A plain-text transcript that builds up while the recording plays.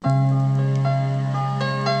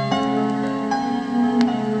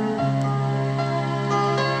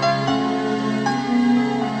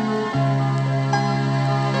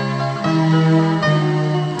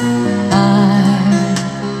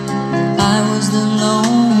was the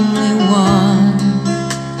lonely one,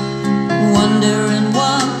 wondering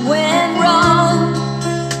what went wrong,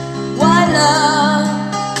 why love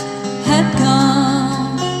had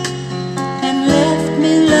come and left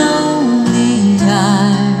me lonely.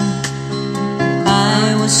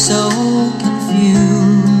 I was so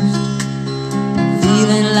confused,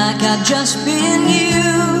 feeling like I'd just been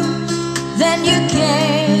used. Then you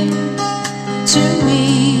came to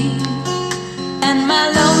me, and my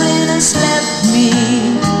loneliness left me.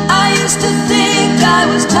 I used to think I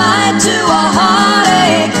was tied to a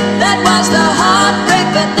heartache, that was the heartbreak.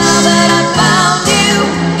 But now that I found you,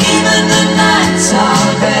 even the nights are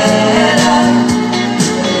better.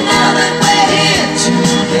 Now that we're here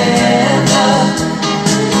together,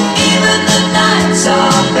 even the nights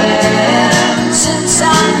are better since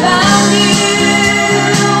I found you.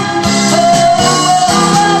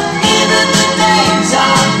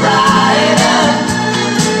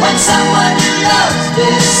 Someone who loves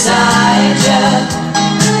beside you,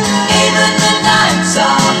 even the nights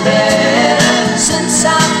are better since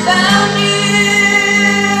I found you.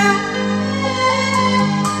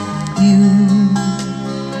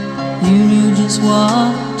 You knew just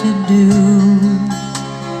what to do,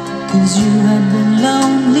 'cause you had been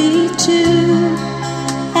lonely too,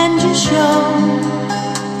 and you showed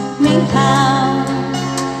me how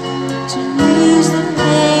to ease the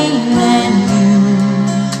pain, and you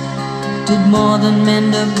did more than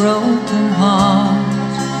mend a broken heart,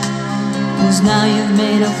 'cause now you've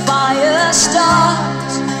made a fire start.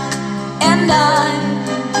 And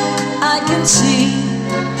I can see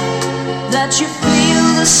that you feel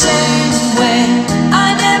the same way. I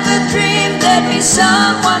never dreamed there'd be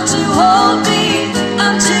someone to hold me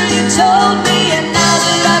until you told me. And now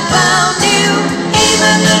that I found you,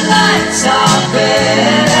 even the nights are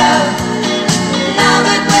better. Now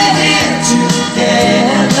that we're here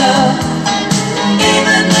together,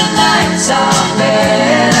 even the nights are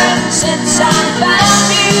better since I found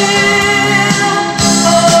you.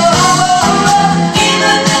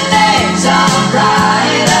 Even the days are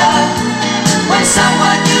brighter when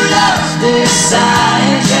someone you love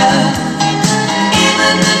beside you.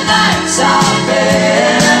 Even the nights are